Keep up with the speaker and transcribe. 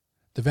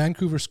The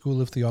Vancouver School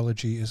of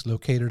Theology is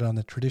located on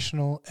the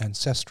traditional,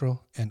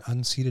 ancestral, and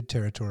unceded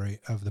territory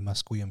of the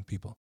Musqueam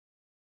people.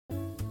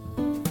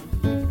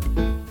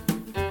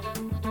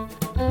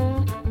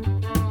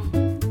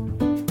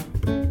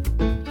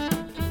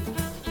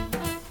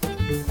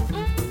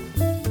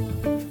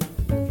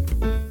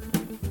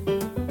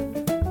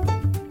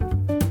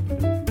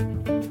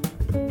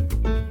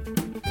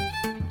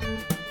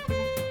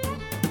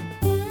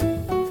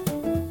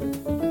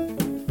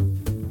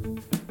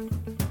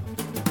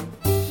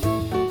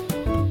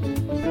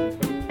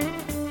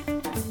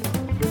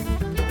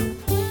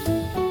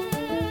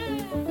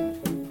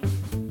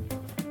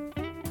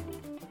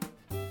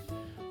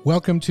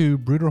 Welcome to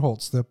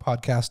Bruderholtz, the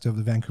podcast of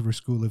the Vancouver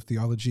School of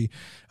Theology.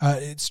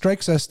 It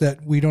strikes us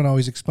that we don't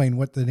always explain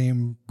what the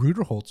name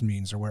Bruderholtz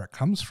means or where it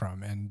comes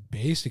from. And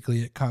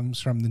basically it comes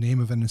from the name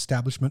of an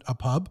establishment, a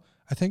pub,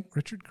 I think,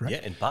 Richard, correct?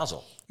 Yeah, in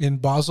Basel. In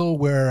Basel,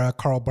 where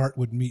Karl Barth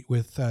would meet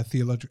with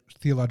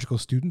theological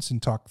students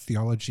and talk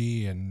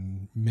theology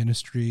and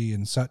ministry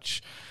and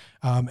such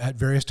at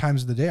various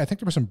times of the day. I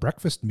think there were some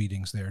breakfast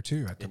meetings there,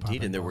 too, at the pub.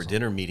 Indeed, and there were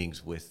dinner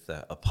meetings with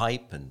a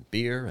pipe and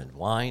beer and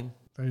wine.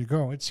 There you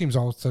go. It seems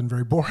all of a sudden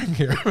very boring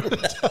here.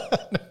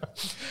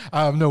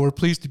 No, we're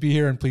pleased to be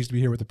here and pleased to be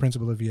here with the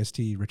principal of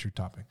VST, Richard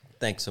Topping.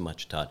 Thanks so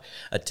much, Todd.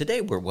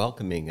 Today we're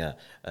welcoming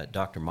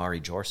Dr.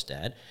 Mari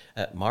Jorstad.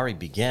 Mari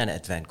began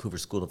at Vancouver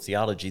School of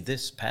Theology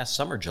this past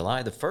summer,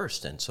 July the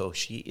 1st, and so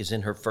she is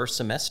in her first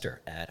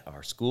semester at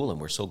our school,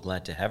 and we're so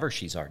glad to have her.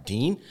 She's our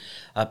dean.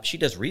 She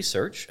does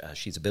research.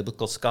 She's a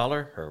biblical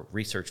scholar. Her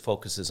research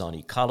focuses on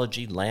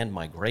ecology, land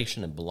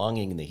migration, and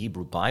belonging in the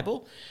Hebrew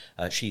Bible.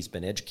 She's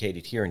been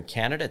educated here in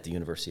Canada at the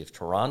University of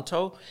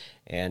Toronto,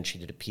 and she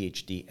did a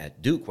PhD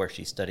at Duke, where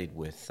she studied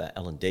with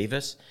Ellen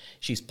Davis.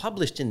 She's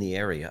published in the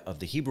area of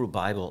the Hebrew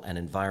Bible and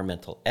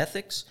environmental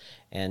ethics,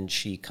 and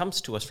she comes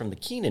to us from the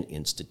Keenan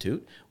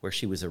Institute, where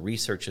she was a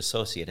research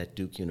associate at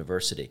Duke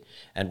University.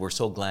 And we're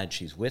so glad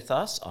she's with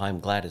us. I'm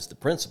glad as the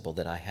principal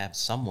that I have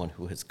someone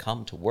who has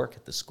come to work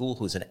at the school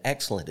who's an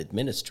excellent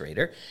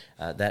administrator.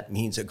 That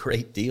means a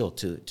great deal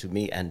to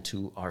me and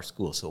to our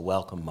school. So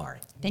welcome, Mari.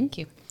 Thank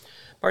you.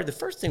 Mari, the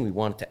first thing we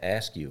wanted to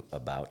ask you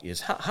about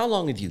is how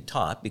long have you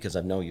taught? Because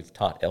I know you've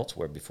taught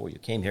elsewhere before you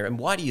came here, and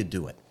why do you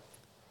do it?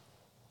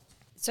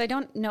 So I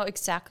don't know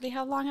exactly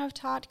how long I've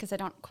taught because I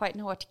don't quite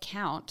know what to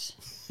count,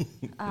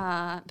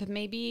 but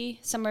maybe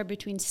somewhere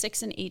between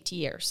 6 and 8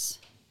 years.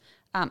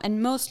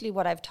 And mostly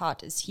what I've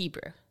taught is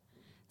Hebrew.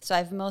 So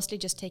I've mostly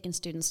just taken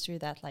students through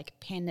that like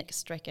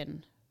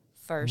panic-stricken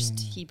first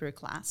Hebrew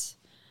class.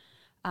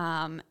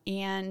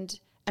 And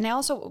I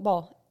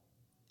also,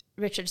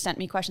 Richard sent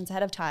me questions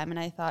ahead of time, and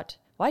I thought,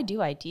 why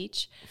do I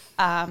teach?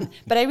 But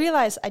I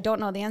realized I don't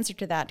know the answer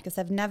to that because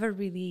I've never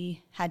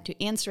really had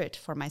to answer it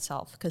for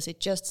myself because it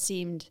just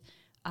seemed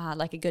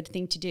like a good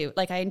thing to do.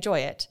 Like I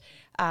enjoy it.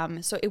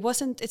 So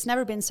it's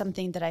never been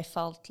something that I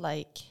felt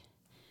like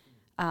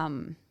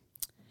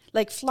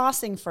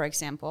flossing, for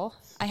example,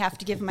 I have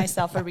to give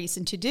myself a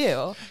reason to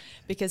do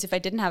because if I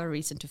didn't have a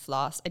reason to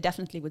floss, I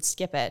definitely would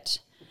skip it.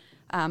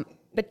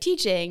 But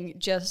teaching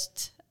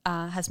just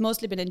has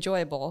mostly been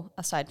enjoyable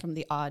aside from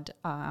the odd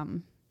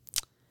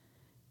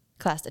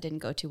class that didn't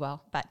go too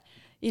well, but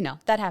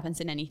that happens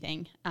in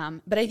anything.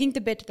 But I think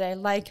the bit that I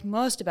like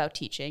most about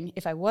teaching,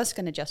 if I was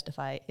going to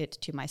justify it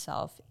to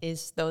myself,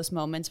 is those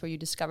moments where you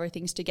discover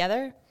things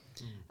together.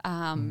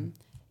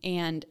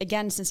 And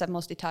again, since I've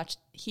mostly taught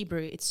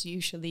Hebrew, it's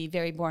usually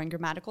very boring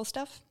grammatical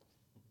stuff.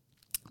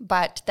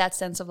 But that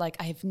sense of like,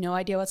 I have no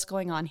idea what's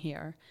going on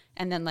here.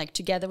 And then like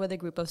together with a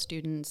group of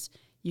students,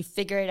 you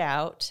figure it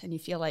out and you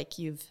feel like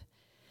you've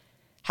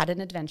had an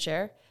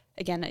adventure.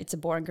 Again, it's a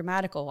boring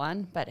grammatical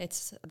one, but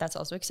that's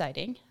also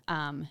exciting.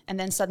 And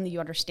then suddenly you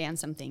understand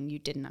something you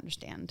didn't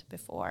understand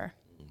before.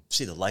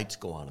 See the lights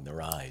go on in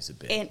their eyes a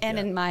bit. And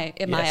in my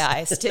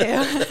eyes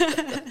too.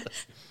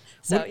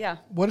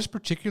 What is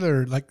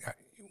particular, like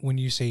when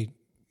you say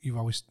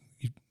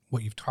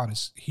what you've taught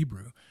is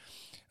Hebrew,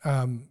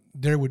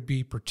 there would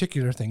be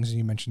particular things, and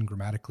you mentioned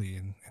grammatically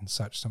and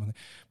such, some of them.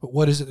 But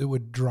what is it that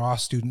would draw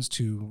students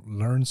to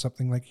learn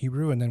something like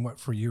Hebrew? And then what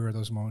for you are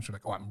those moments where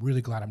like, oh, I'm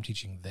really glad I'm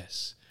teaching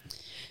this?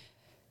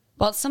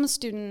 Well,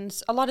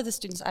 a lot of the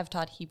students I've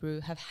taught Hebrew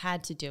have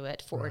had to do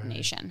it for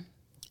ordination.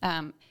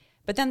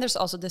 But then there's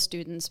also the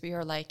students where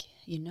you're like,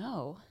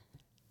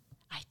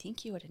 I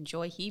think you would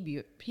enjoy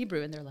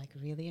Hebrew. And they're like,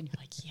 really? And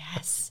you're like,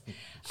 yes.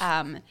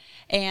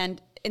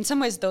 And in some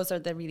ways, those are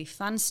the really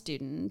fun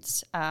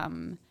students.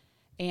 And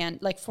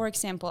like, for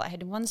example, I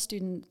had one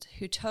student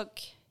who took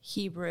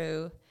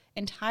Hebrew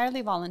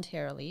entirely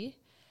voluntarily,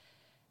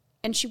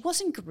 and she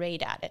wasn't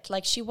great at it.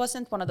 Like, she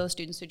wasn't one of those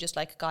students who just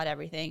like got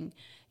everything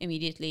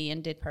immediately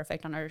and did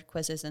perfect on her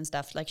quizzes and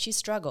stuff. Like, she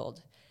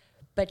struggled,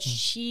 but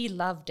she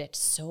loved it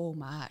so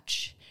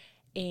much.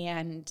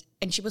 And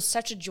she was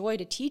such a joy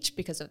to teach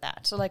because of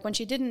that. So like when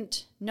she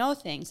didn't know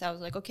things, I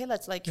was like, okay,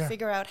 let's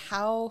figure out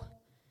how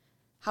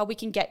we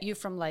can get you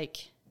from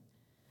like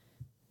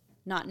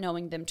not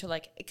knowing them to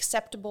like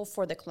acceptable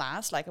for the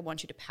class. Like I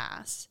want you to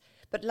pass,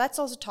 but let's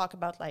also talk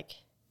about like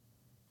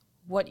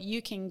what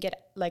you can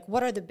get, like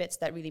what are the bits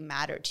that really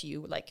matter to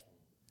you, like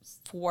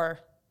for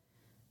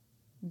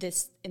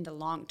this in the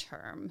long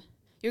term.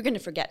 You're going to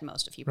forget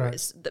most of Hebrew,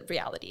 is the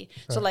reality.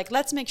 So like,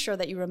 let's make sure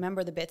that you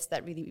remember the bits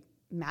that really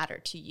matter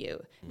to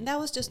you. And that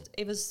was just,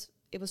 it was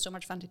so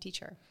much fun to teach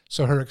her.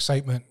 So her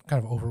excitement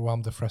kind of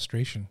overwhelmed the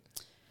frustration.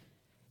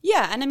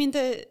 Yeah. And I mean,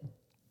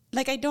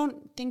 I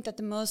don't think that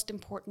the most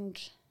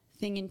important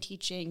thing in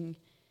teaching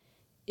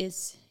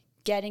is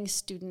getting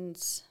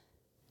students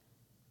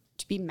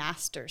to be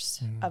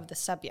masters of the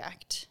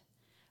subject.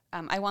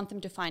 I want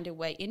them to find a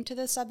way into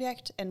the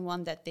subject, and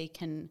one that they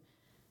can,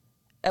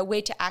 a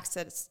way to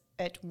access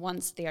it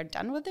once they are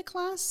done with the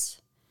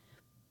class.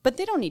 But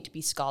they don't need to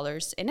be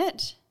scholars in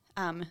it.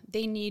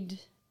 They need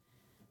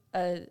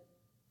a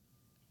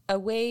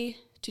way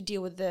to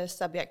deal with the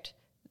subject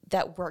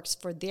that works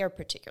for their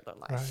particular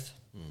life.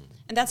 Right.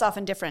 And that's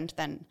often different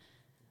than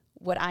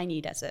what I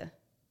need as a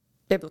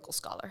biblical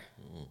scholar.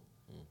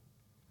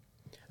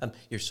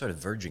 You're sort of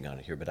verging on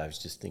it here, but I was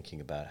just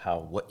thinking about how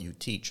what you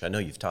teach. I know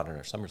you've taught in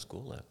our summer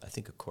school, I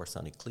think a course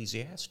on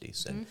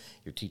Ecclesiastes, and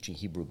you're teaching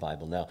Hebrew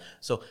Bible now.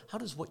 So how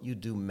does what you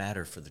do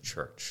matter for the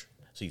church?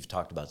 So you've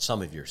talked about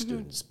some of your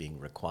students being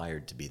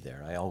required to be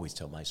there. I always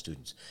tell my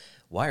students,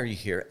 why are you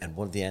here? And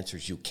one of the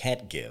answers you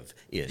can't give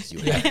is you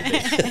have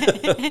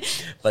to be.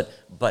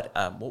 But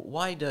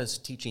why does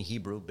teaching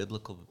Hebrew,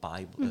 biblical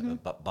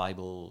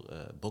Bible,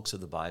 books of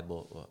the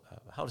Bible,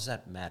 how does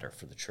that matter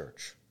for the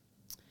church?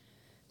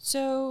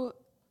 So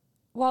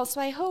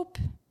I hope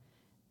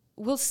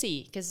we'll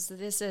see, because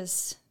this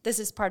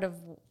is part of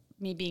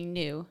me being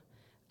new.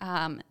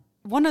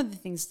 One of the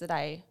things that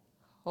I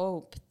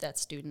hope that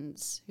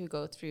students who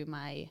go through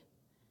my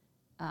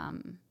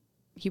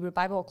Hebrew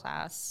Bible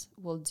class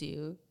will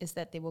do is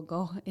that they will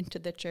go into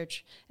the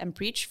church and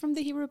preach from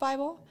the Hebrew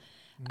Bible,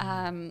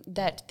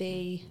 that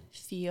they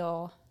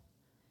feel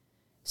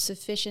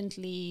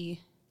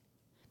sufficiently,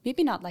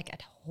 maybe not like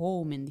at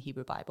home in the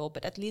Hebrew Bible,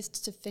 but at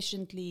least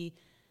sufficiently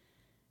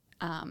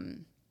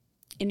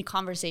in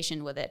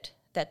conversation with it,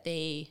 that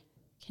they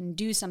can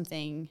do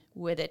something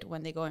with it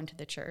when they go into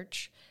the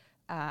church.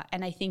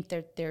 And I think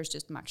that there's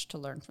just much to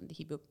learn from the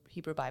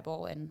Hebrew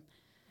Bible, and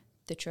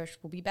the church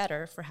will be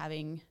better for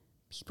having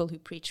people who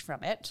preach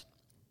from it.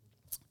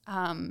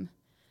 So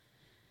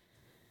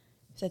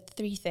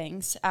 3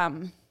 things.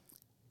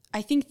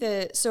 I think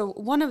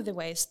one of the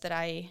ways that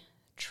I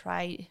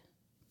try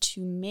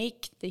to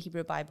make the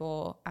Hebrew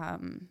Bible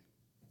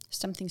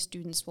something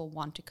students will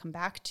want to come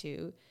back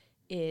to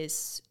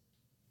is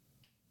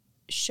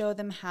show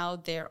them how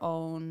their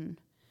own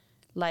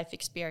life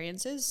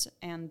experiences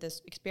and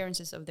the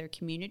experiences of their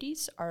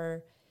communities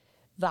are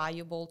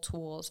valuable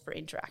tools for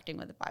interacting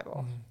with the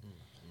Bible.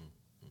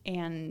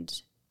 And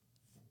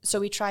so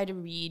we try to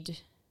read,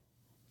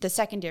 the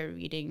secondary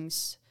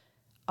readings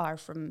are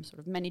from sort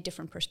of many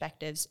different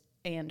perspectives,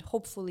 and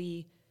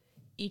hopefully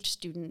each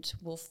student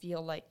will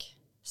feel like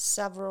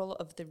several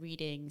of the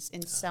readings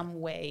in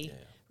some way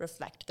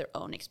reflect their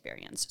own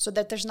experience, so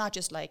that there's not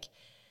just like,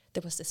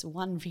 there was this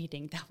one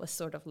reading that was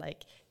sort of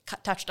like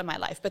touched on my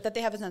life, but that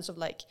they have a sense of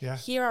like,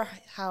 here are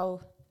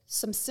how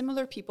some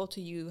similar people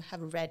to you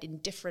have read in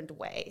different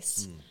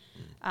ways.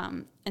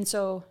 And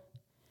so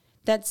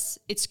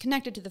it's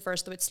connected to the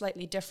first, though it's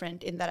slightly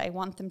different in that I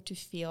want them to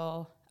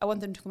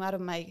come out of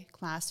my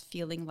class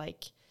feeling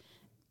like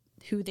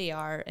who they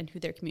are and who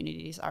their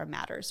communities are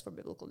matters for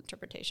biblical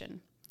interpretation.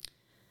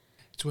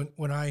 It's when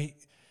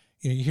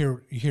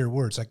you hear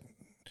words like,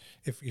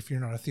 if you're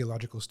not a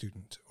theological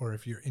student, or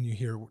you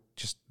hear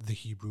just the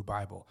Hebrew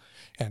Bible,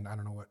 and I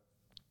don't know what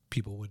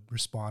people would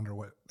respond or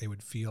what they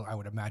would feel. I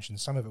would imagine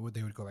some of it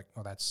they would go like,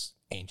 oh, that's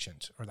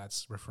ancient, or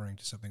that's referring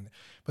to something.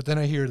 But then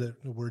I hear the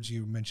words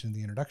you mentioned in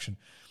the introduction,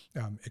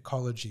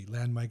 ecology,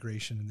 land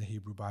migration in the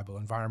Hebrew Bible,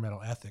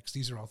 environmental ethics.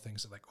 These are all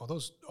things that like,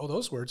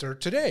 those words are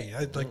today.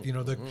 Like,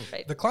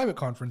 the climate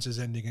conference is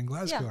ending in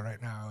Glasgow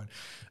right now.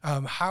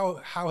 And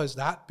how has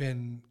that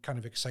been kind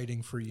of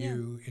exciting for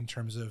you in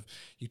terms of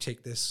you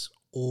take this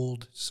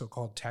old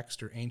so-called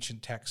text or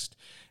ancient text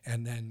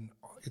and then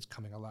it's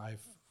coming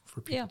alive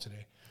for people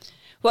today?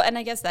 Well, and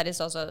I guess that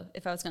is also,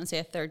 if I was going to say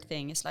a third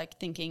thing, is like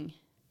thinking,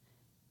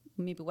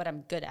 maybe what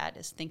I'm good at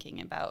is thinking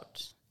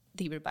about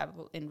the Hebrew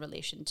Bible in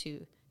relation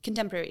to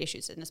contemporary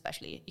issues, and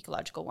especially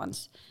ecological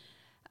ones.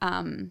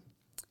 And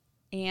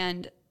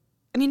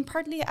I mean,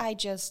 partly I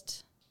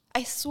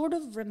sort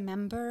of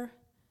remember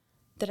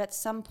that at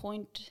some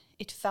point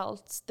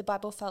the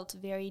Bible felt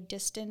very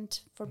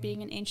distant for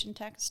being an ancient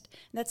text.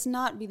 That's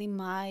not really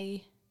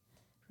my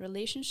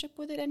relationship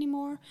with it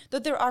anymore, though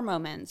there are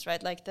moments,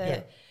 right? Like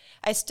I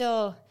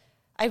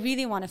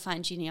really want to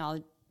find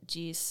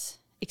genealogies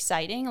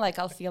exciting. Like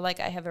I'll feel like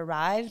I have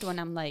arrived when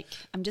I'm like,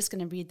 I'm just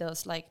going to read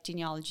those like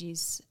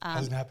genealogies.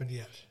 Hasn't happened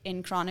yet.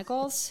 In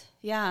Chronicles.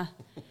 Yeah.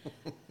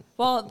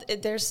 Well,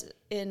 there's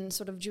in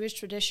sort of Jewish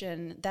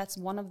tradition, that's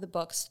one of the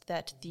books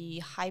that the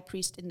high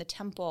priest in the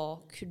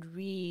temple could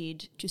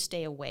read to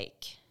stay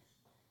awake.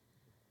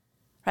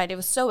 Right? It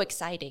was so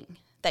exciting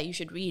that you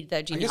should read the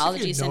I guess if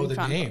genealogies you know and the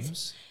chronicles.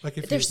 names, like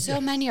if There's so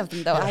many of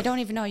them, though. I don't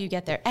even know how you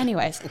get there.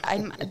 Anyways,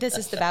 this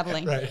is the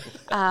babbling. Right.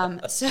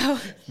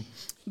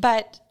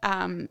 But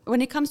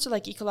when it comes to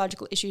like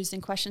ecological issues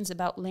and questions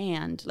about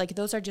land, like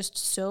those are just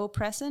so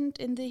present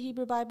in the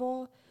Hebrew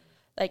Bible.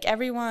 Like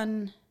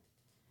everyone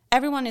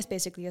is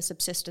basically a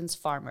subsistence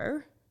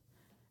farmer,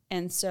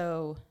 and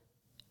so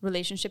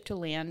relationship to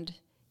land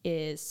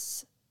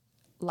is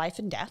life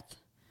and death,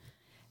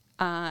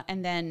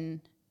 and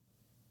then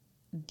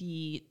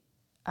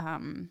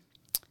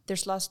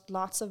there's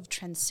lots of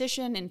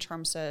transition in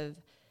terms of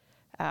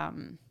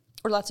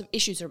or lots of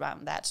issues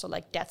around that. So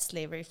like debt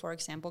slavery, for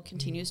example,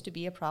 continues to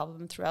be a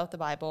problem throughout the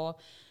Bible.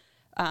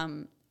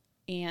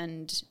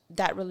 And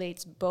that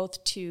relates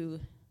both to,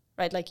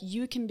 right, like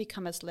you can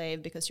become a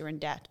slave because you're in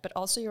debt, but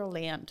also your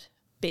land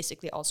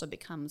basically also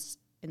becomes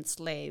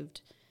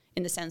enslaved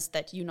in the sense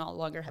that you no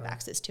longer have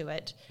access to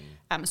it.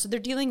 So they're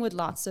dealing with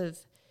lots of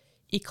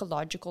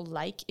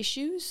ecological-like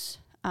issues.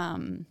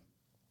 And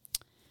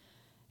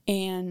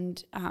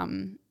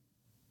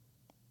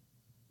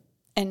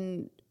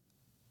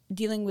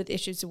dealing with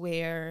issues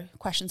where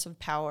questions of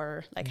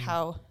power, like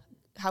how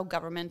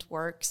government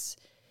works,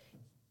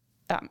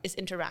 is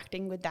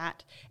interacting with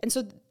that. And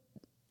so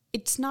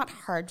it's not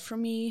hard for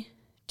me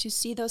to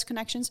see those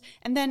connections.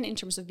 And then in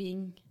terms of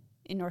being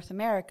in North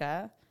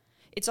America,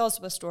 it's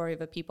also a story of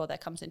a people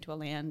that comes into a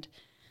land,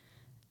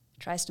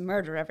 tries to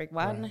murder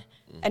everyone,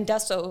 and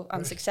does so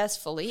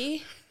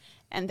unsuccessfully,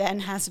 and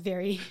then has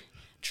very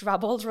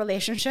troubled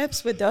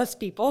relationships with those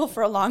people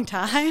for a long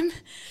time.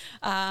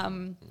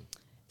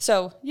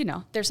 So,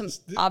 there's some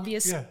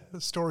obvious the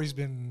story's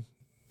been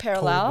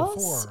parallels. told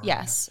before,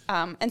 Yes.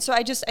 And so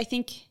I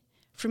think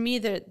for me,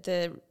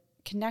 the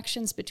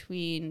connections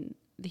between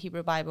the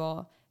Hebrew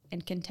Bible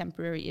and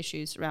contemporary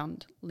issues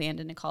around land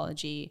and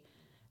ecology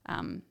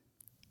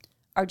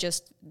are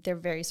just, they're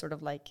very sort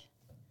of like,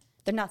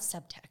 they're not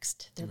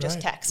subtext, they're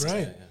just text.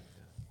 Right. Yeah.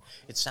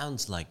 It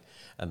sounds like,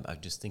 I'm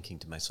just thinking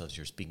to myself as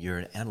you're speaking, you're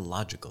an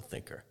analogical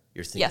thinker.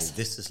 You're thinking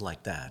this is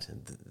like that,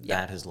 and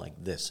that is like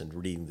this, and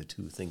reading the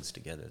two things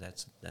together.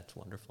 That's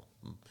wonderful.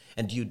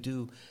 And do you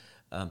do,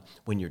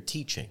 when you're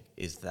teaching,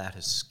 is that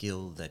a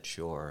skill that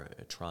you're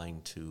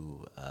trying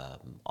to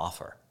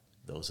offer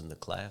those in the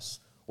class?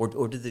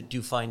 Or do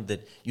you find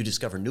that you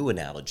discover new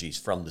analogies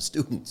from the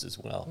students as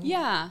well?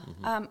 Yeah.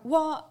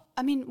 Well,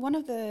 I mean, one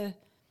of the,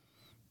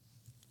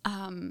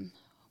 I'm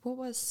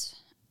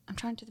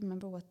trying to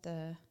remember what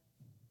the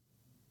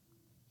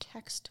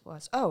text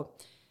was.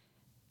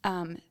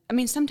 I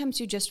mean, sometimes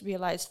you just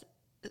realize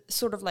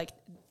sort of like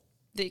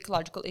the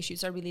ecological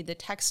issues are really the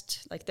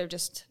text, like they're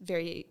just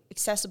very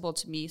accessible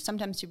to me.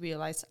 Sometimes you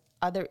realize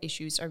other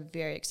issues are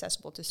very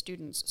accessible to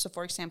students. So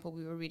for example,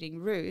 we were reading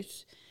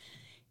Ruth,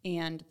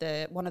 and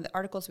one of the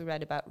articles we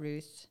read about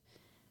Ruth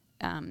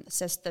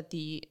says that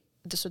the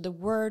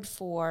word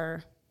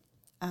for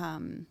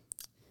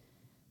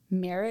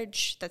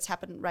marriage that's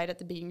happened right at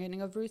the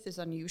beginning of Ruth is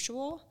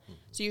unusual.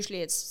 So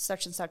usually it's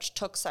such and such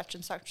took such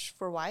and such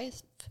for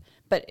wife,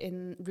 but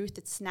in Ruth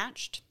it's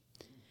snatched.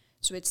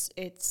 So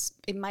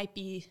it might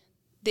be,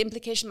 the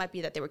implication might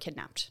be that they were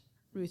kidnapped,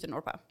 Ruth and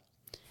Orpah.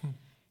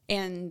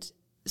 And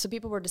so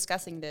people were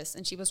discussing this,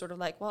 and she was sort of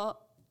like, well,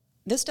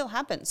 this still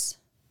happens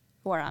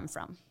where I'm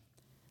from.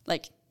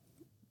 Like,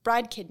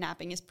 bride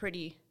kidnapping is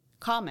pretty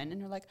common.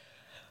 And you're like,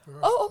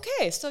 oh,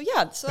 okay. So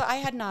I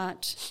had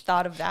not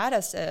thought of that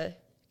as a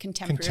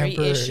contemporary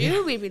issue.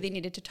 Yeah. We really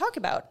needed to talk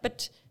about.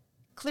 But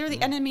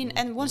clearly, and I mean,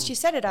 and once she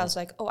said it, I was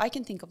like, oh, I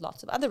can think of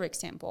lots of other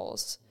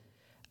examples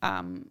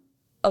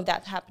of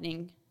that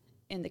happening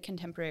in the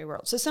contemporary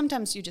world. So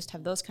sometimes you just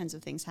have those kinds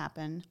of things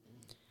happen.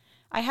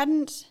 I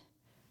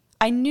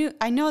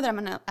know that I'm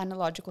an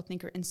analogical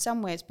thinker in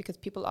some ways because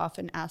people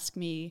often ask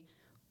me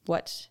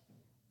what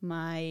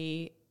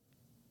my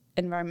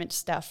environment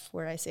stuff,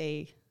 where I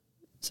say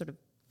sort of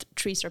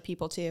trees are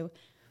people too,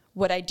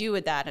 what I do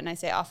with that. And I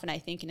say often I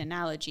think in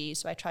analogy,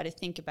 so I try to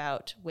think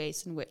about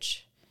ways in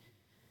which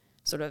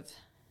sort of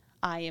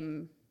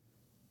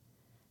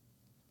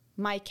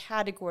my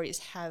categories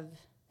have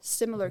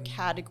similar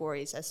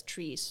categories as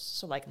trees.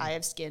 So like I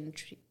have skin,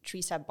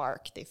 trees have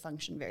bark, they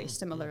function very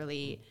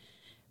similarly.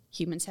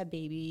 Humans have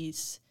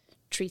babies,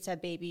 trees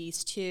have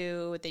babies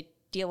too, they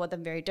deal with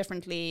them very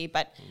differently,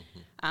 but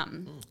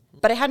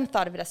I hadn't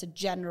thought of it as a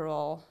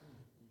general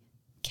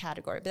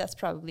category, but that's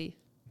probably,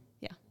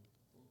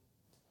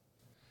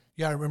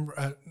 Yeah, I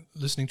remember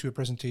listening to a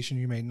presentation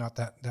you made not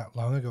that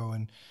long ago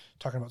and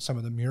talking about some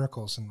of the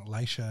miracles and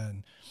Elisha,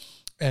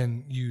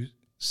 and you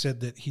said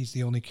that he's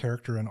the only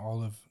character in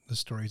all of the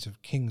stories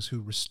of kings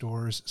who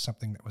restores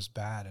something that was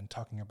bad, and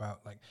talking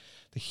about like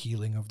the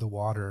healing of the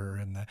water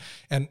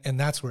and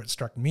that's where it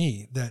struck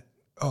me that,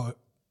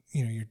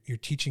 you're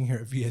teaching here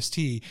at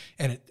VST,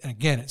 and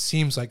again it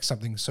seems like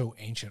something so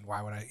ancient.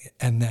 Why would I?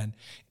 And then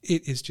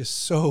it is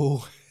just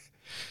so,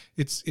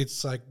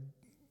 it's like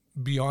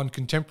beyond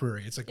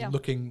contemporary. It's like Yeah.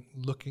 looking,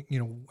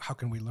 how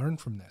can we learn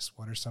from this?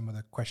 What are some of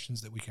the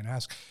questions that we can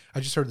ask? I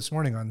just heard this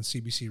morning on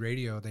CBC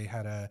radio,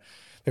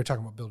 they're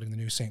talking about building the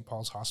new St.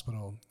 Paul's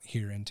Hospital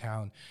here in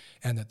town,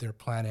 and that they're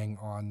planning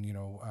on,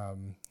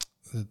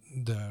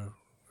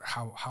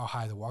 how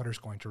high the water is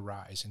going to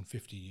rise in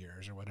 50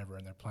 years or whatever,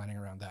 and they're planning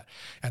around that.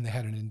 And they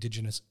had an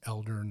Indigenous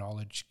elder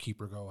knowledge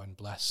keeper go and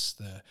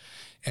bless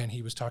and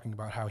he was talking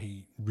about how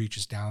he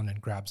reaches down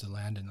and grabs the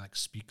land and like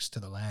speaks to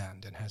the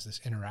land and has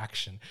this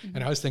interaction.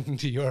 And I was thinking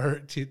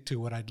to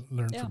what I'd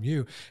learned from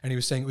you, and he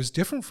was saying it was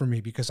different for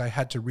me because I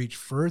had to reach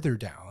further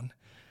down,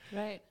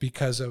 Right.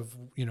 because of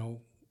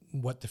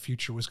what the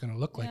future was going to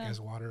look like as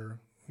water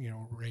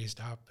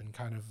raised up, and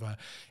kind of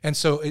and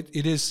so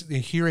it is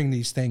hearing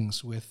these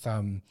things with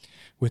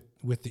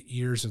the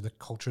ears of the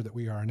culture that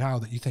we are now,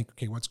 that you think,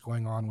 okay, what's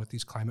going on with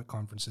these climate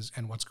conferences,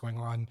 and what's going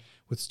on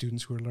with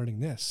students who are learning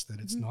this,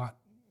 that it's not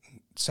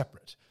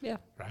separate. Yeah.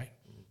 Right.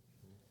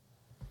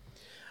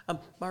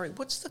 Mari,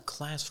 what's the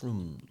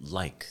classroom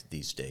like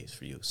these days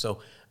for you?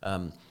 So,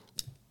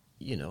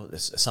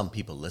 there's some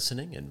people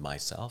listening, and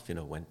myself,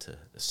 went to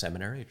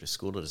seminary or to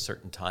school at a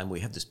certain time. We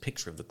have this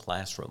picture of the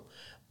classroom,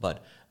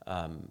 but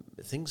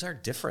things are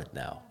different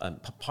now.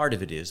 Part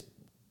of it is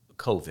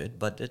COVID,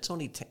 but it's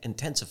only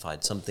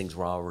intensified some things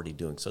we're already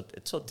doing. So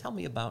tell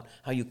me about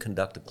how you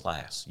conduct a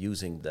class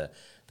using the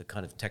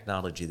kind of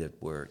technology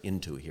that we're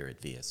into here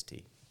at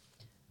VST.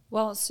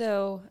 Well,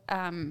 so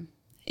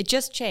it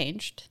just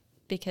changed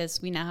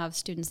because we now have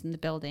students in the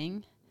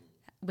building,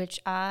 which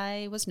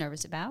I was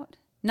nervous about.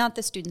 Not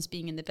the students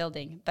being in the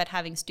building, but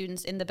having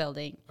students in the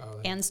building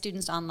and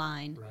students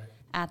online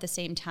at the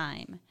same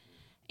time.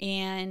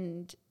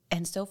 And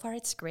so far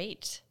it's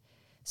great.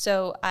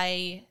 So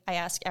I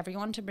ask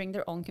everyone to bring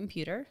their own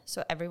computer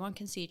so everyone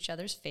can see each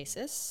other's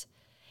faces.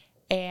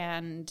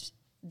 And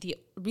the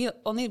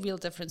only real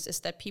difference is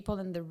that people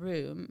in the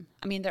room,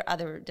 I mean, there are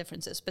other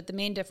differences, but the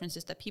main difference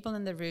is that people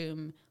in the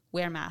room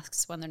wear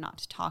masks when they're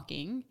not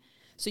talking.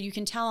 So you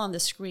can tell on the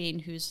screen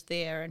who's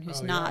there and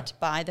who's not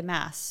by the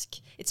mask.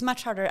 It's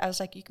much harder. I was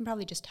like, you can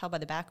probably just tell by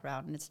the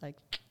background, and it's like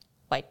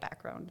white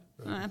background.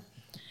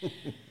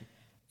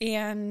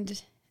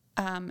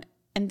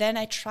 And then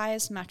I try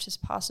as much as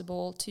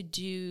possible to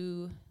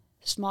do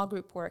small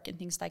group work and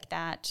things like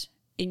that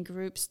in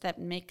groups that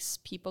mix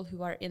people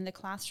who are in the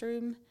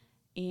classroom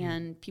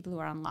and people who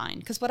are online.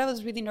 Because what I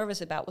was really nervous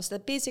about was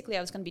that basically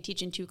I was going to be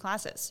teaching 2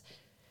 classes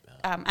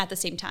at the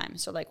same time.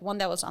 So like one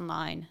that was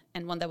online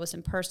and one that was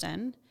in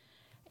person,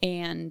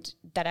 and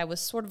that I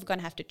was sort of going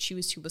to have to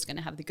choose who was going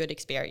to have the good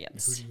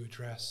experience. Who do you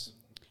address?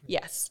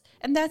 Yes.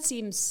 And that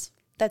seems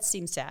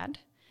sad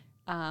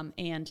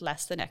and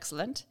less than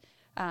excellent.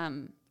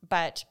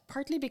 But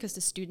partly because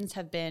the students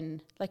have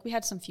been, like, we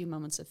had some few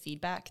moments of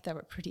feedback that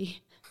were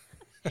pretty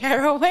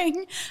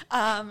harrowing.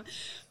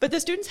 But the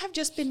students have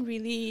just been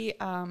really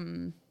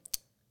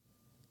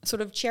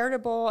sort of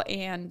charitable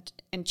and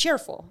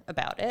cheerful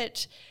about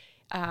it.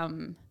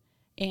 And,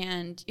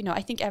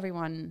 I think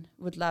everyone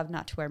would love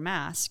not to wear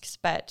masks,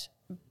 but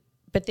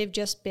they've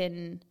just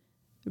been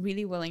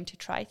really willing to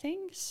try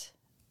things.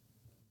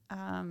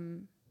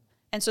 And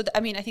so,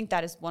 I think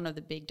that is one of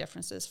the big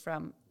differences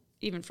from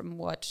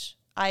what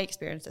I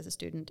experienced as a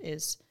student,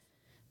 is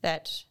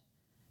that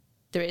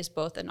there is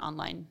both an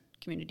online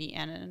community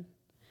and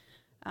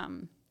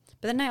but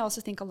then I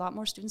also think a lot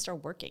more students are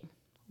working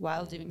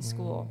while doing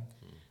school.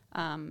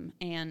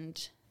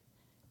 And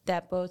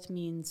that both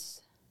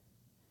means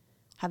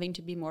having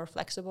to be more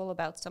flexible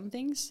about some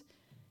things,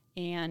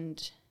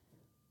 and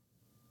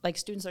like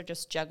students are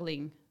just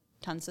juggling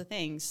tons of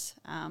things.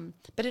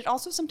 But it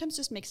also sometimes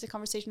just makes the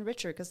conversation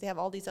richer because they have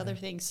all these other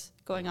things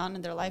going on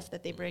in their life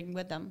that they bring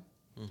with them.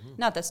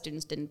 Not that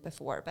students didn't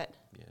before, but...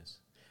 Yes.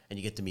 And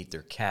you get to meet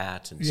their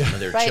cat and some of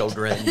their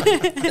children.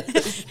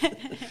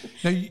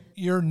 Now,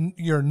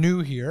 you're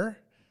new here,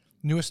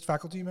 newest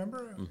faculty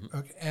member,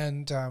 okay,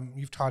 and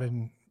you've taught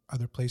in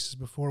other places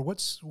before.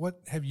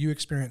 What have you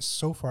experienced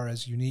so far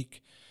as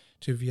unique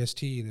to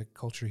VST, the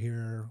culture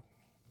here?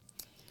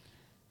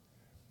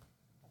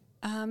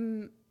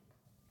 And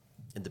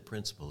the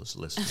principal is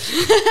listening.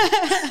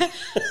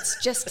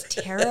 It's just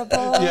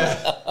terrible.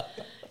 Yeah.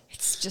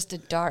 It's just a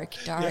dark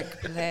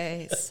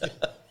place.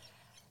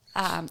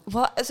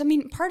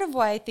 Part of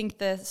why I think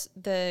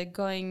the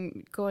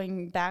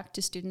going back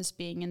to students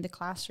being in the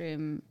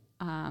classroom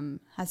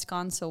has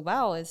gone so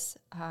well is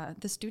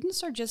the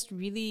students are just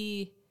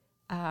really,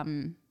 I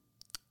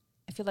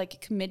feel like,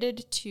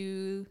 committed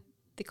to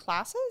the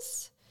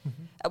classes.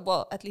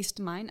 Well, at least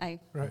mine. I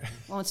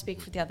won't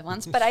speak for the other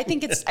ones, but I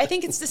think it's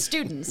the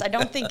students. I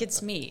don't think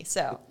it's me.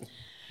 So,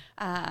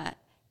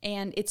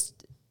 and it's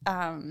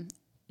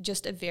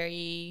just a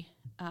very,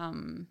 I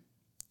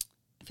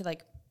feel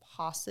like,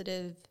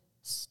 positive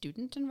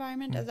student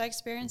environment as I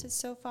experience it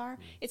so far.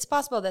 It's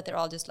possible that they're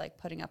all just like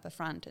putting up a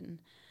front and,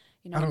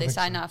 when they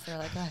sign off, they're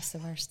like, oh, it's the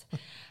worst.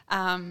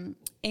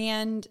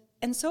 And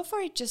so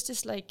far it just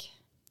is like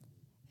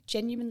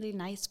genuinely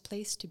nice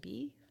place to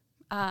be.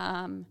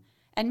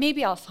 And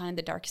maybe I'll find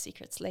the dark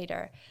secrets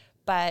later,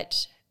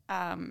 but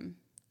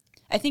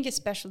I think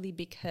especially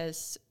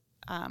because,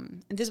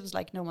 and this was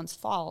like no one's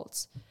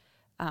fault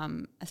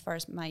as far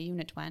as my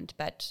unit went,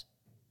 but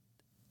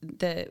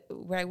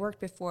where I worked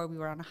before, we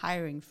were on a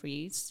hiring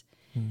freeze,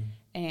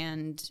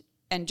 and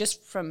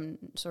just from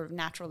sort of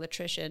natural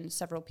attrition,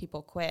 several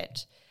people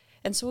quit.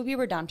 And so we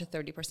were down to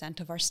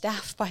 30% of our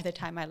staff by the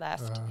time I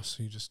left.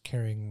 So you're just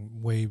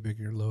carrying way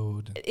bigger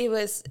load. It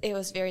was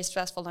very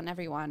stressful on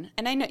everyone.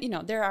 And I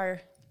know, there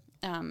are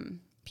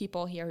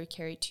people here who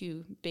carry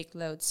 2 big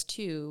loads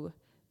too,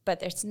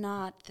 but it's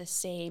not the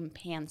same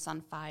pants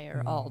on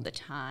fire all the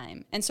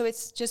time. And so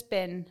it's just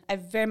been,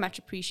 I've very much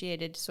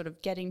appreciated sort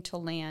of getting to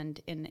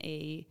land in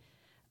a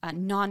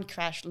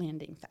non-crash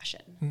landing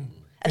fashion.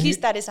 At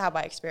least that is how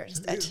I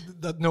experienced it.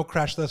 No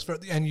crash thus far,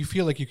 and you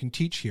feel like you can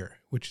teach here,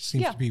 which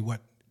seems to be what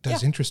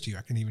does interest you.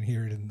 I can even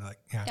hear it in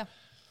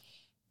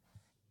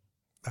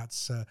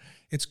that's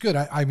it's good.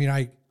 I mean,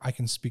 I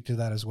can speak to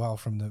that as well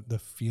from the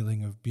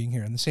feeling of being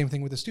here, and the same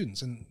thing with the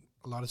students. And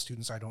a lot of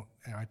students I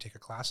take a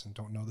class and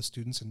don't know the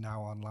students, and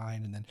now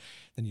online, and then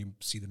you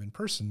see them in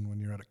person when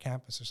you're at a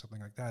campus or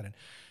something like that, and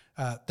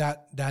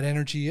that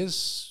energy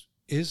is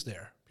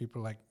there.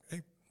 People are like,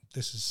 hey,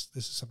 this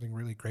is something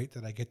really great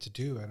that I get to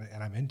do,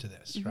 and I'm into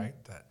this, right?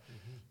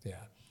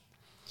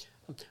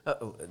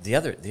 The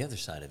other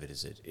side of it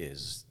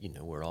is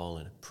we're all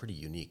in a pretty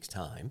unique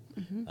time,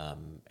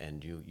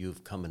 and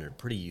you've come in a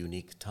pretty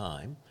unique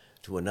time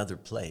to another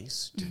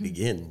place to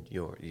begin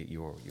your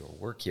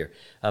work here.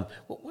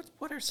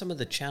 What are some of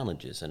the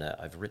challenges? And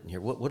I've written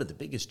here, what are the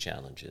biggest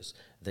challenges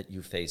that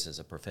you face as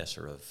a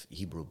professor of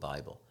Hebrew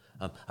Bible?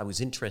 I was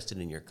interested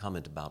in your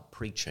comment about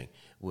preaching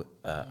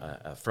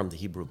from the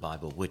Hebrew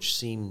Bible, which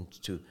seemed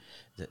to,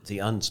 the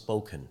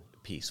unspoken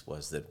piece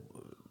was that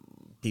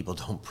people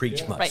don't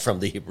preach much from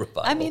the Hebrew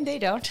Bible. I mean, they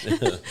don't.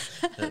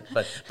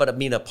 but I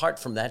mean, apart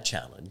from that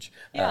challenge,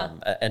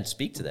 and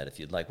speak to that if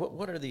you'd like,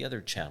 what are the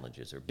other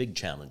challenges or big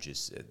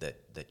challenges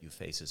that you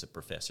face as a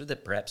professor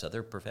that perhaps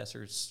other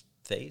professors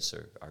face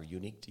or are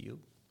unique to you?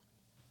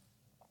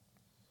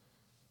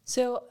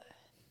 So,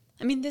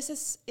 I mean,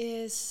 this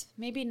is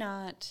maybe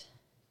not,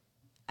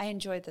 I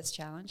enjoyed this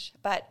challenge,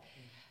 but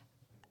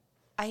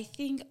I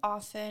think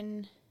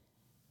often,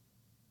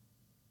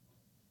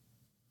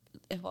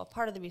 well,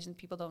 part of the reason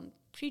people don't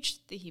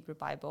preach the Hebrew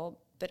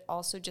Bible, but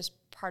also just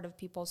part of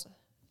people's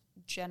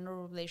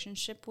general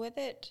relationship with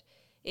it,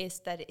 is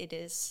that it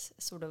is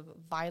sort of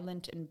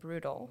violent and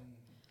brutal.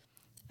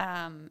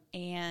 And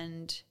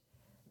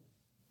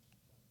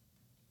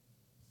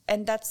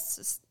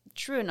that's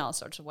true in all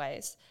sorts of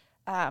ways.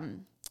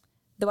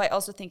 Though I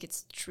also think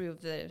it's true of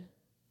the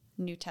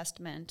New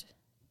Testament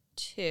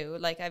too.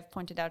 Like I've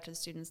pointed out to the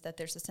students that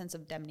there's a sense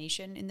of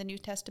damnation in the New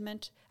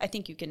Testament. I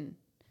think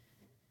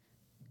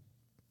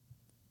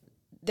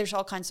there's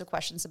all kinds of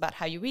questions about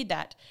how you read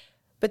that,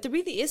 but there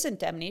really isn't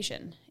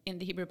damnation in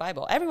the Hebrew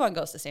Bible. Everyone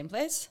goes the same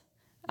place.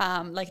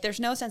 Like there's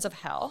no sense of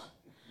hell.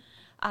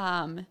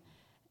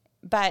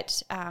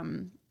 But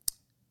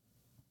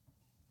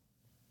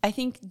I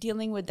think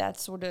dealing with that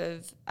sort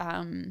of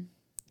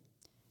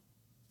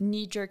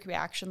knee-jerk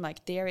reaction,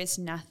 like there's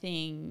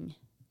nothing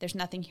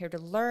here to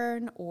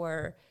learn,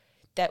 or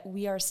that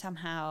we are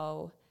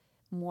somehow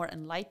more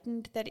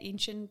enlightened than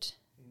ancient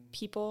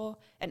people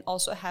and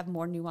also have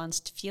more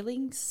nuanced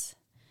feelings.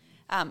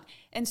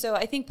 And so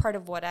I think part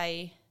of what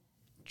I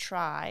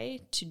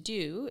try to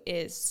do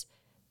is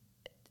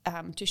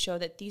to show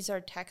that these are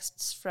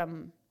texts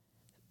from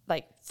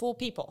like full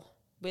people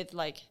with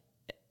like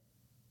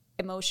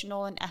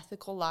emotional and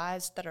ethical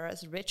lives that are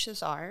as rich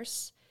as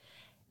ours.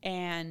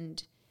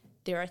 And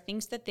there are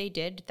things that they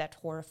did that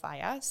horrify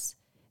us.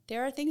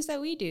 There are things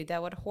that we do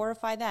that would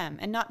horrify them,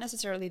 and not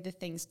necessarily the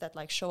things that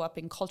like show up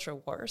in culture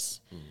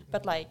wars,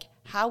 but like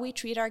how we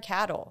treat our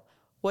cattle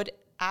would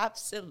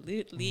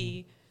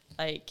absolutely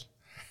like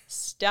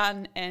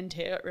stun and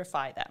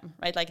terrify them,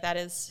 right? Like that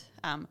is,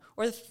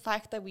 or the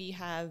fact that we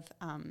have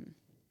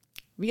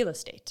real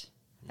estate.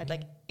 Right?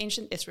 Like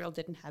ancient Israel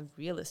didn't have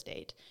real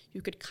estate.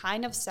 You could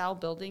kind of sell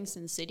buildings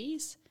in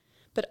cities,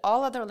 but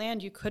all other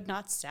land you could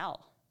not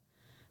sell.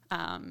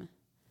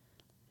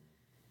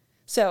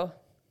 So,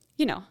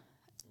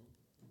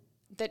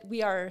 that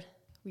we are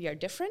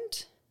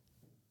different,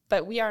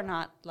 but we are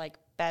not like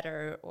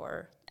better,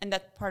 and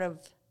that part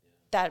of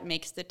that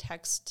makes the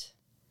text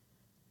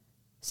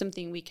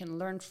something we can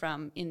learn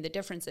from in the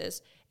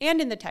differences,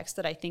 and in the texts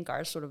that I think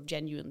are sort of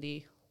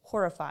genuinely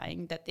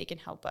horrifying, that they can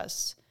help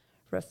us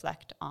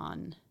reflect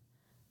on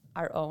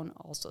our own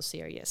also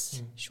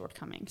serious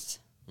shortcomings.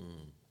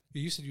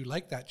 You said you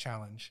like that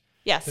challenge.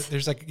 Yes.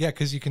 There's like,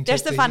 because you can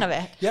There's the fun of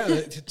it.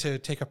 Yeah, to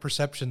take a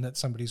perception that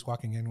somebody's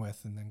walking in with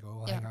and then go,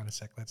 well, hang on a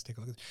sec, let's take a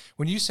look at this.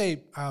 When you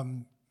say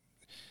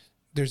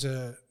there's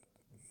a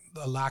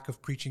lack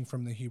of preaching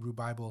from the Hebrew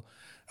Bible,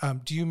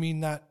 do you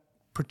mean that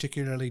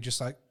particularly just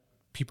like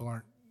people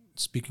aren't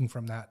speaking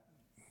from that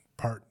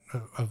part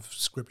of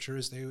Scripture,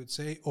 as they would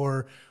say,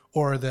 or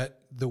that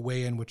the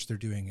way in which they're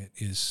doing it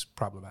is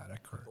problematic?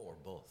 Or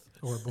both.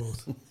 Or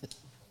both.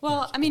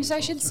 Well, I mean, so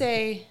I should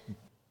say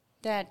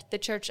that the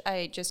church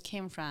I just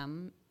came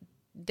from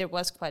there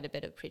was quite a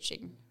bit of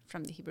preaching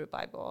from the Hebrew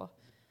Bible.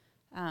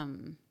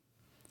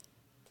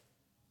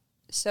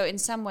 So in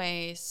some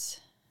ways,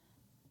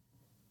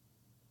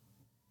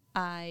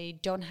 I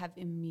don't have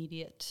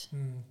immediate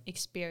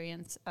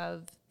experience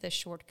of the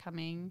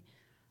shortcoming.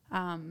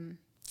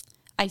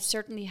 I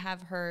certainly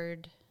have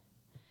heard,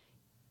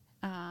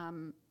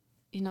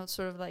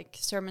 sort of like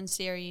sermon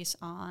series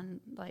on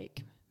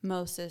like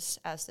Moses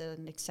as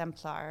an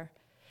exemplar.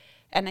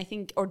 And I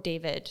think, or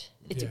David,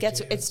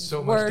 it's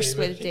so worse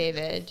with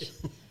David.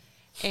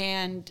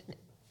 And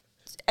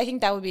I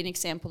think that would be an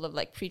example of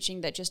like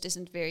preaching that just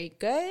isn't very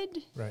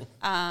good. Right.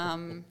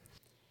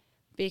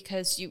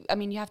 Because you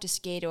have to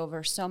skate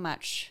over so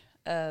much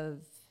of,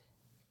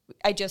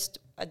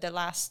 the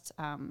last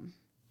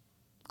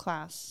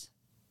class,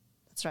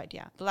 that's right,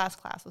 yeah. The last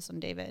class was on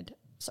David,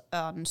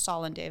 on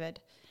Saul and David.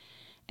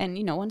 And,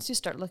 once you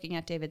start looking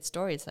at David's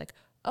story, it's like,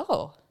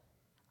 oh,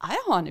 I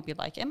don't want to be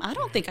like him. I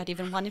don't think I'd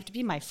even want him to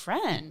be my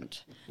friend.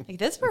 Like,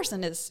 this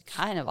person is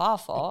kind of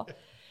awful.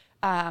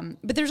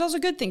 But there's also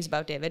good things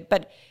about David.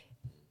 But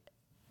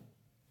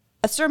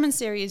a sermon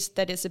series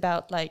that is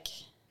about, like...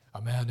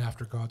 a man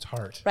after God's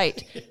heart.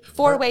 Right.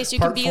 Four ways you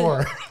can be...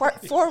 Four.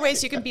 Four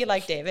ways you can be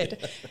like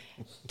David.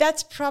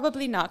 That's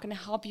probably not going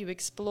to help you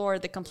explore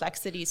the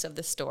complexities of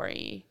the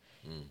story.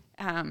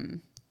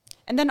 And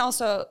then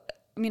also...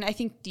 I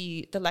think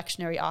the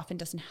lectionary often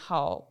doesn't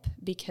help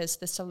because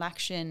the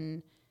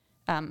selection...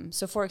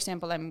 so, for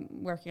example, I'm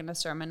working on a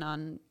sermon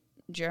on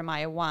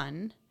Jeremiah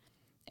 1,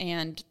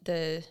 and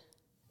the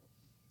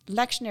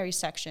lectionary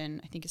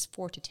section, I think, is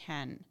 4 to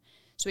 10.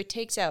 So it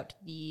takes out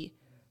the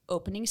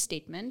opening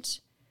statement,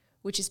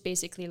 which is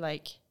basically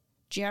like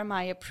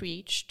Jeremiah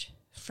preached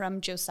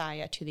from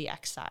Josiah to the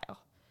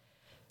exile.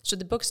 So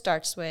the book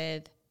starts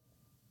with,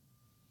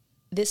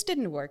 this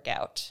didn't work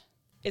out.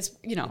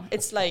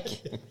 It's like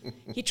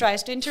he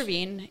tries to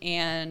intervene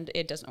and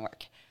it doesn't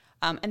work.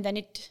 And then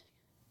it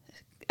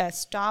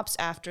stops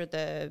after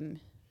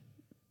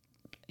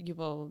you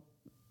will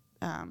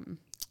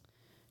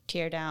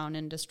tear down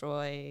and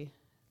destroy,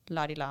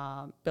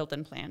 la-di-la, build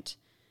and plant.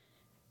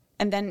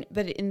 And then,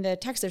 but in the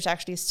text, there's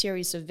actually a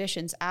series of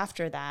visions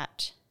after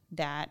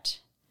that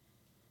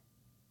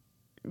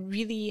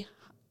really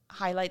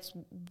highlights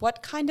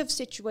what kind of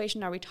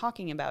situation are we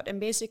talking about. And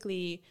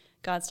basically,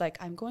 God's like,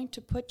 I'm going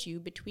to put you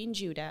between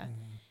Judah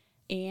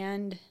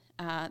and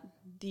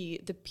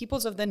the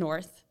peoples of the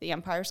north, the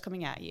empire's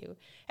coming at you,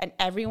 and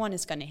everyone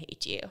is going to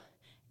hate you.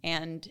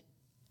 And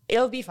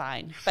it'll be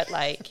fine. But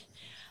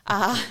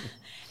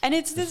and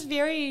it's this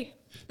very,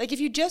 like, if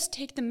you just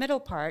take the middle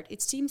part,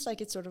 it seems like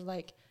it's sort of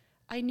like,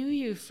 I knew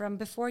you from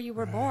before you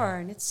were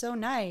born. It's so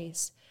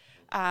nice.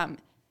 And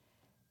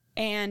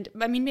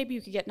maybe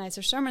you could get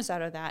nicer sermons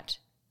out of that,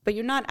 but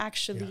you're not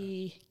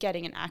actually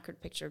getting an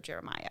accurate picture of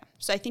Jeremiah.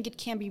 So I think it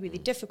can be really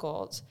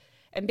difficult.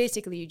 And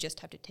basically, you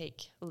just have to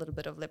take a little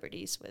bit of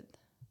liberties with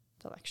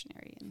the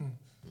lectionary. And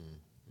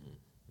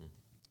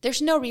there's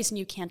no reason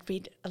you can't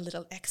read a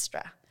little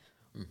extra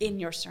in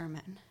your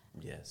sermon.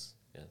 Yes.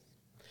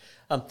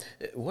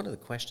 One of the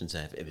questions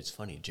I have, if it's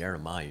funny,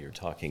 Jeremiah you're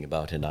talking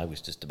about, and I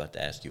was just about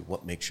to ask you,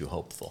 what makes you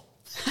hopeful?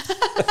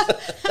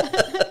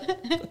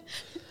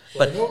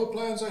 But I know the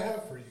plans I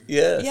have for you.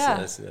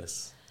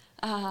 Yes.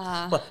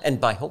 Well, and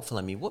by hopeful,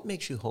 I mean, what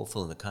makes you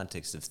hopeful in the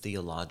context of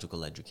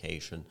theological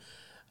education,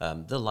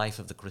 the life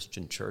of the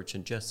Christian church,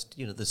 and just,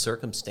 the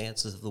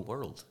circumstances of the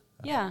world?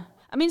 Yeah.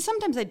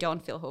 Sometimes I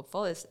don't feel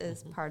hopeful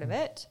is part of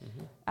it.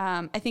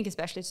 I think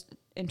especially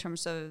in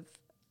terms of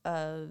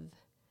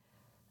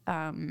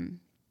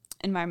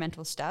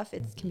environmental stuff,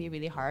 it can be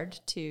really hard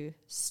to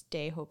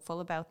stay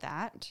hopeful about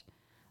that.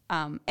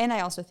 And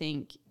I also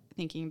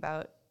thinking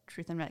about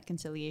truth and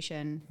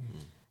reconciliation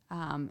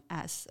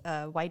as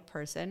a white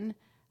person,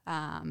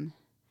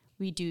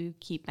 we do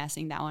keep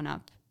messing that one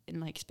up in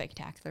like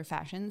spectacular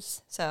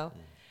fashions. So,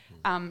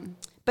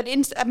 but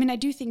I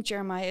do think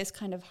Jeremiah is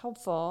kind of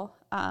helpful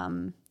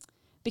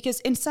because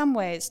in some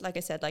ways, like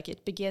I said, like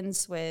it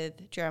begins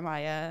with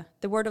Jeremiah.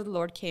 The word of the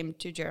Lord came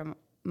to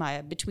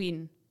Jeremiah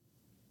between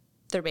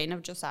the reign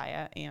of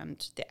Josiah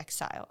and the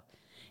exile.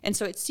 And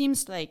so it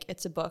seems like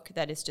it's a book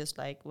that is just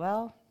like,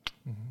 well,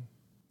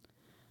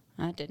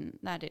 that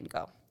didn't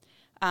go.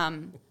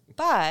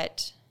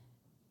 But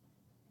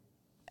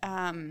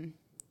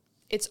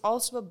it's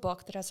also a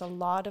book that has a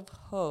lot of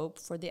hope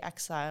for the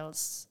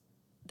exiles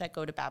that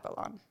go to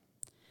Babylon.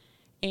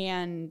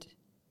 And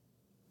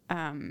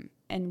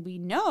we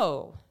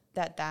know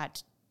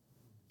that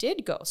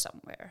did go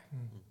somewhere.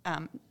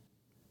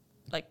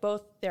 Like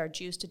both there are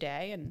Jews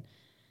today, and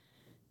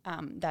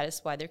that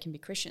is why there can be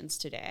Christians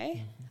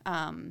today.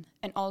 And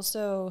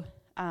also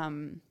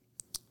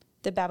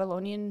the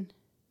Babylonian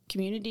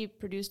community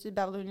produced the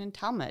Babylonian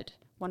Talmud,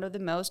 one of the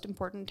most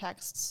important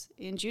texts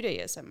in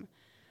Judaism.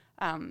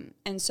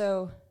 And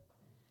so,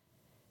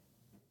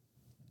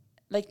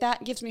 like,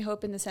 that gives me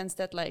hope in the sense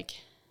that, like,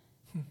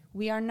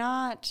 we're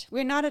not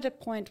at a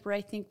point where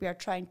I think we are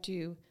trying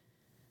to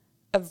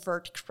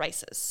avert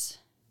crisis.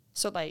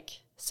 So, like,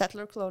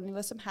 settler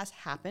colonialism has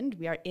happened.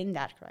 We are in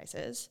that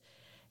crisis.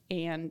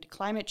 and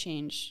climate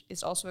change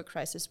is also a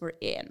crisis we're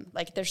in.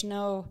 Like there's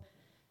no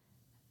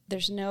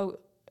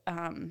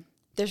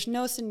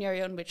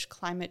scenario in which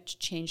climate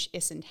change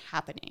isn't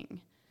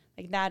happening.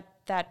 Like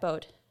that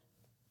boat,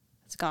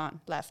 it's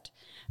gone, left.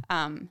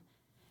 And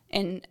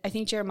I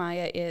think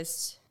Jeremiah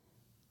is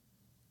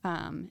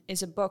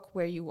a book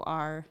where you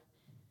are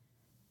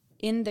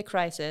in the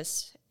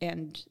crisis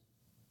and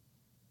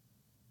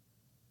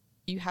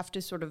you have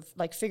to sort of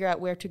like figure out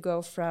where to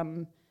go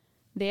from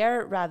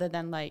there, rather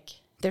than like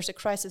there's a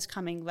crisis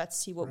coming, let's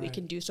see what we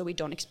can do so we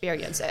don't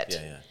experience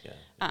it.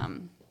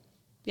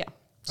 Yeah.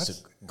 It's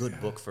a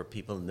good book for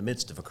people in the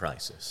midst of a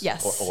crisis.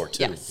 Yes. Or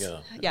two. Yes.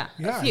 Yeah.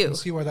 Yeah, I can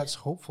see why that's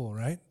hopeful,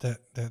 right?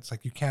 That's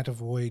like you can't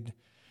avoid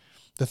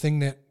the thing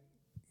that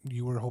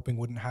you were hoping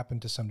wouldn't happen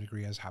to some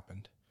degree has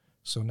happened.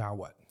 So now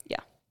what? Yeah.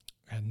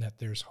 And that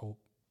there's hope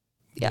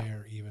Yeah.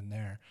 there, even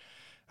there.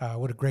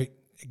 What a great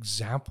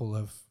example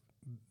of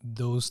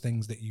those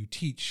things that you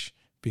teach,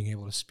 being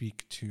able to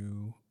speak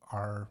to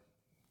our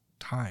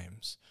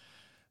times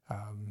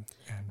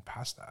and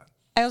past that.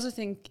 I also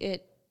think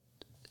it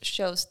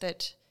shows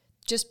that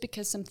just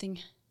because something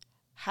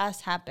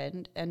has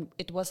happened and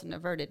it wasn't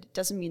averted, it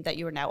doesn't mean that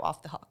you're now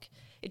off the hook.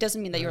 It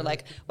doesn't mean that you're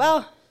like,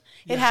 well,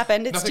 it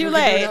happened, it's too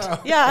late.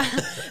 Yeah.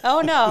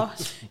 Oh no.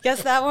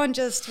 Guess that one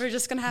we're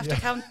just gonna have to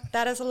count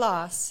that as a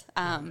loss.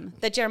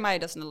 That Jeremiah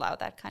doesn't allow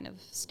that kind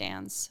of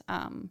stance.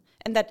 And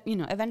that,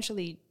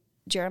 eventually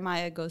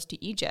Jeremiah goes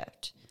to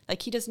Egypt.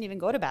 Like he doesn't even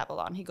go to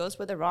Babylon. He goes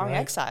with the wrong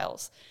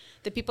exiles.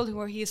 The people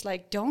he's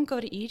like, don't go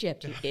to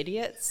Egypt, you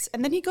idiots.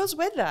 And then he goes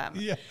with them.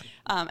 Yeah.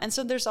 And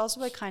so there's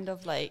also a kind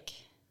of like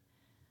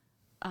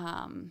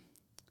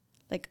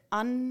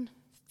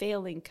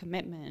unfailing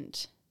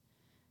commitment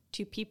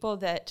to people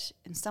that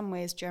in some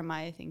ways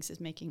Jeremiah thinks is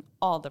making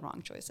all the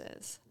wrong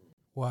choices.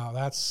 Wow,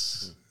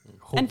 that's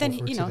hopeful. And then,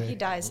 for today. he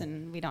dies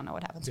and we don't know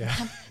what happens with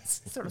him.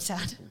 It's sort of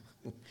sad.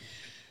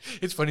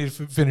 It's funny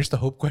to finish the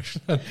hope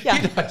question. Yeah,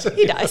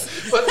 he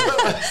dies.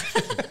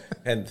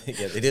 And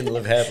they didn't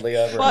live happily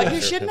ever. Well,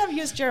 you shouldn't have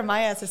used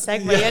Jeremiah as a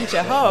segue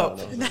into hope.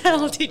 No.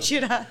 That'll teach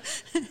you to.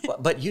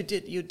 But you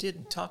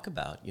did talk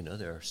about,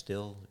 there are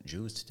still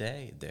Jews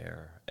today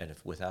there, and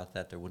if without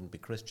that there wouldn't be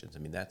Christians. I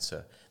mean, that's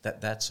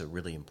a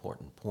really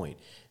important point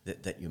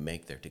that you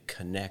make there, to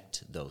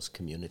connect those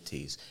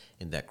communities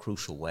in that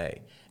crucial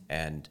way.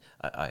 And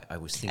I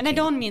was thinking, and I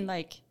don't mean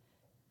like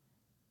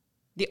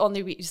the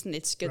only reason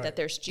it's good that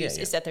there's Jews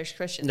is that there's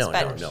Christians. No.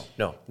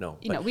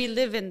 We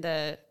live in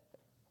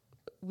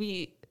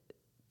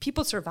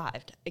people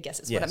survived, I guess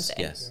is what I'm saying.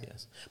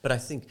 Yes. But I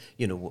think,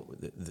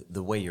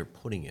 the way you're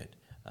putting it,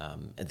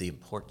 and the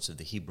importance of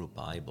the Hebrew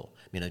Bible.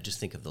 I mean, I just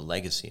think of the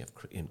legacy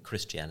in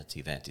Christianity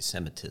of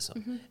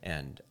anti-Semitism,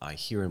 and I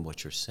hear in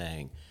what you're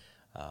saying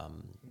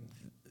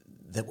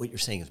that what you're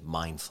saying is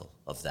mindful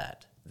of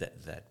that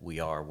we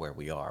are where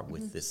we are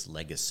with this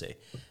legacy.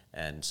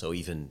 And so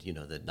even,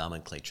 the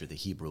nomenclature, the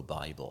Hebrew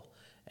Bible,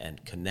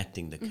 and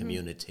connecting the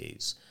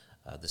communities,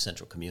 the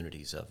central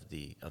communities of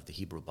the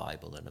Hebrew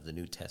Bible and of the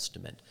New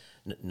Testament,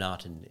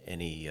 not in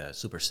any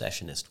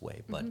supersessionist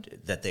way,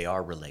 but that they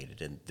are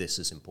related, and this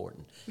is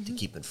important to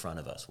keep in front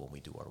of us when we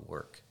do our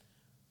work.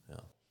 Yeah.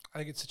 I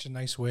think it's such a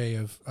nice way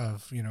of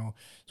as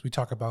we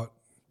talk about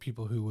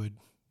people who would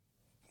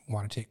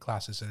want to take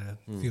classes at a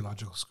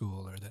theological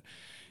school or that.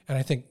 And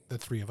I think the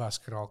three of us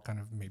could all kind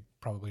of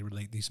probably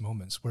relate these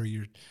moments where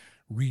you're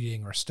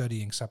reading or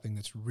studying something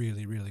that's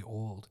really, really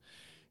old,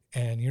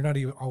 and you're not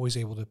even always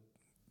able to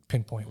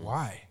pinpoint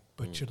why,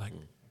 but you're like,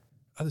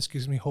 oh, this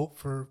gives me hope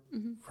for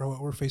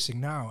what we're facing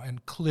now.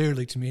 And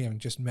clearly, to me, having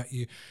just met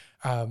you,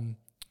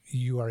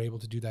 you are able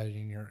to do that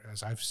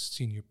as I've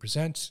seen you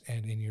present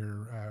and in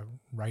your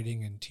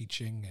writing and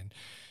teaching,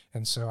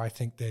 and so I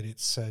think that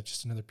it's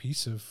just another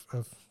piece of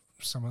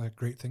some of the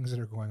great things that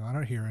are going on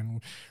out here,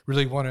 and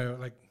really want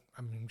to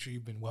I'm sure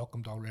you've been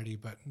welcomed already,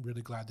 but I'm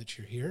really glad that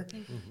you're here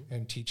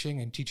and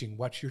teaching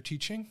what you're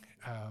teaching.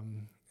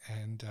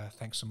 And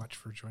thanks so much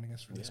for joining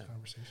us for this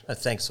conversation.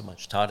 Thanks so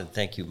much, Todd, and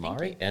thank you,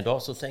 Mari. And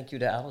also thank you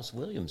to Alice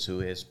Williams, who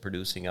is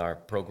producing our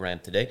program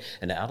today.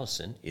 And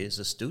Allison is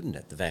a student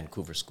at the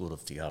Vancouver School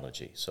of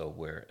Theology, so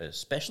we're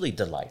especially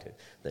delighted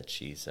that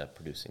she's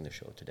producing the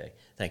show today.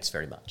 Thanks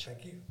very much.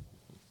 Thank you.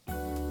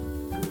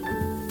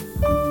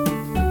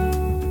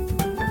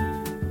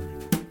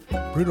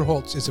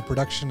 Bruderholtz is a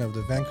production of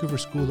the Vancouver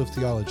School of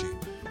Theology.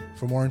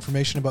 For more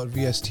information about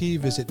VST,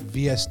 visit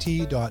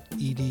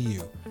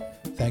vst.edu.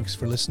 Thanks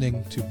for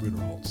listening to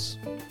Bruderholtz.